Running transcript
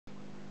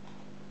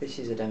This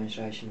is a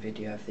demonstration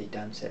video of the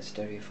Danset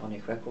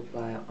stereophonic record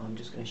player. I'm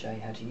just going to show you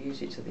how to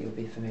use it so that you'll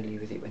be familiar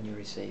with it when you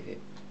receive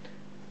it.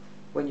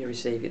 When you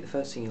receive it, the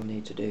first thing you'll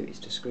need to do is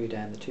to screw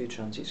down the two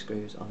transit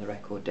screws on the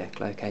record deck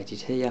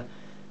located here,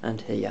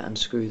 and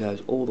screw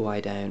those all the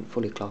way down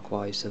fully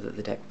clockwise so that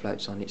the deck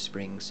floats on its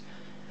springs.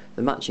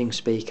 The matching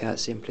speaker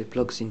simply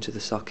plugs into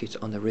the socket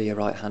on the rear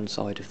right hand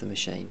side of the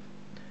machine.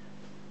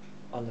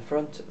 On the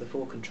front, the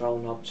four control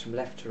knobs from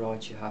left to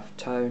right, you have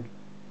tone,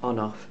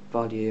 on-off,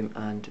 volume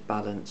and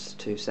balance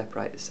to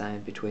separate the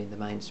sound between the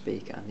main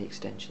speaker and the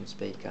extension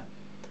speaker.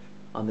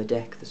 On the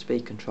deck, the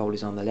speed control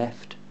is on the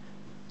left,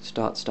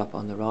 start-stop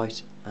on the right,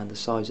 and the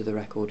size of the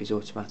record is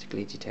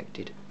automatically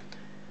detected.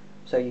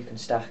 So you can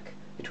stack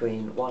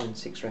between 1 and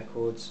 6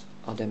 records.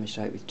 I'll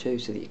demonstrate with 2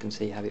 so that you can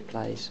see how it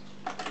plays.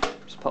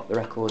 Just pop the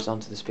records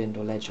onto the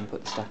spindle ledge and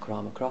put the stacker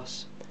arm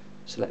across,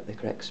 select the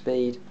correct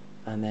speed,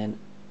 and then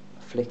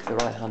flick the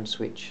right hand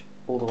switch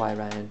all the way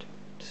around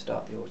to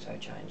start the auto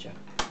changer.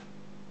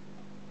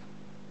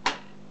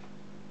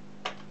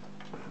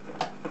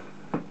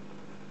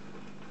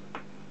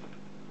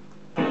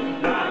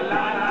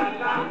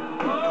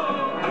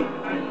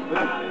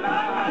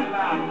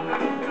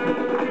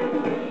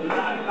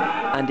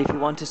 And if you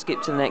want to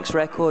skip to the next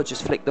record,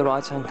 just flick the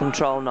right hand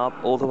control knob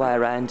all the way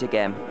around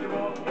again.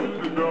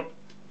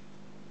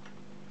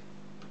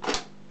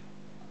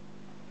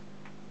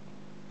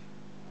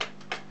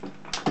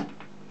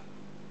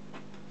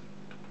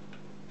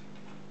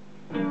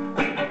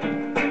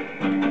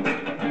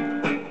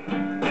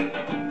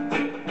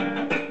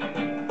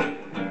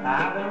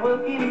 I've been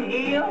working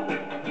here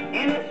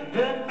in this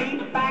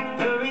dirty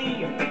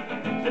factory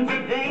since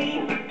the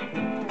day.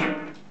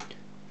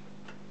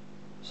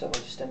 So I'll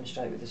just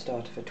demonstrate with the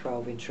start of a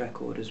 12-inch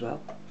record as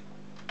well.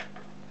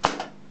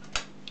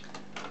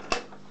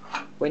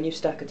 When you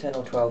stack a 10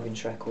 or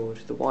 12-inch record,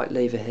 the white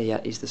lever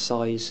here is the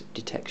size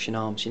detection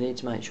arm, so you need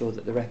to make sure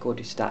that the record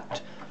is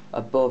stacked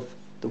above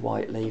the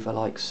white lever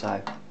like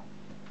so,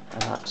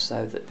 and that's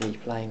so that the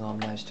playing arm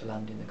knows to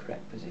land in the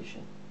correct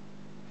position.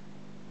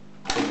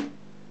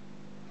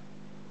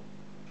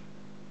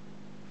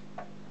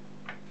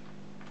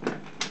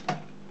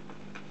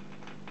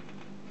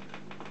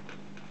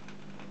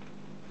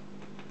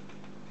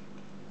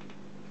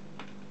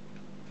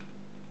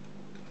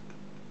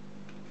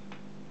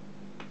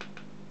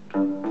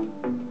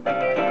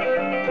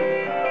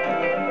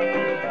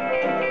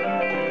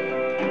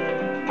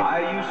 I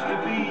used to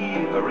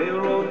be a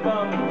railroad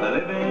bum,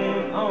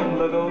 living on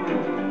the go.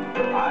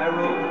 I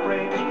rode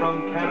freights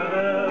from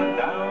Canada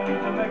down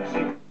to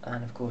Mexico.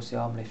 And of course the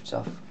arm lifts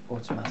off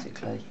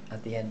automatically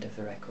at the end of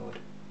the record.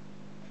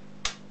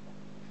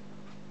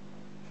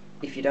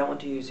 If you don't want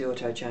to use the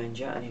auto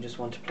changer and you just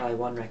want to play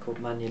one record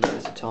manually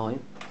at a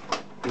time,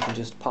 you can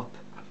just pop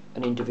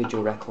an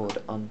individual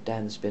record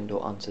down the spindle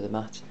onto the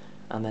mat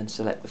and then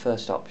select the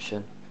first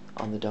option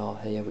on the dial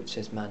here which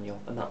says manual,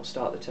 and that will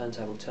start the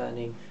turntable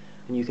turning,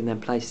 and you can then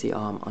place the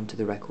arm onto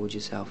the record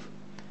yourself.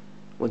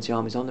 Once the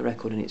arm is on the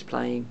record and it's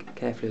playing,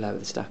 carefully lower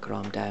the stacker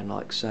arm down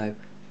like so,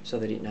 so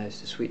that it knows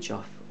to switch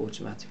off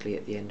automatically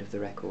at the end of the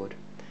record.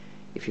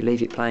 If you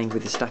leave it playing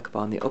with the stacker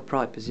bar in the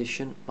upright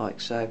position like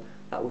so,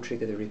 that will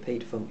trigger the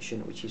repeat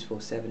function, which is for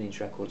 7-inch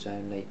records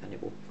only, and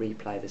it will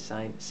replay the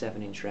same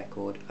 7-inch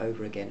record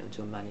over again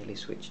until manually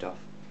switched off.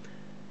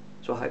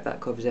 So I hope that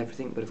covers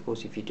everything, but of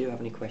course if you do have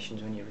any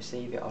questions when you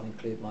receive it, I'll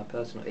include my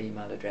personal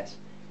email address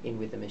in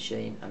with the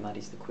machine, and that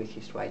is the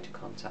quickest way to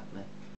contact me.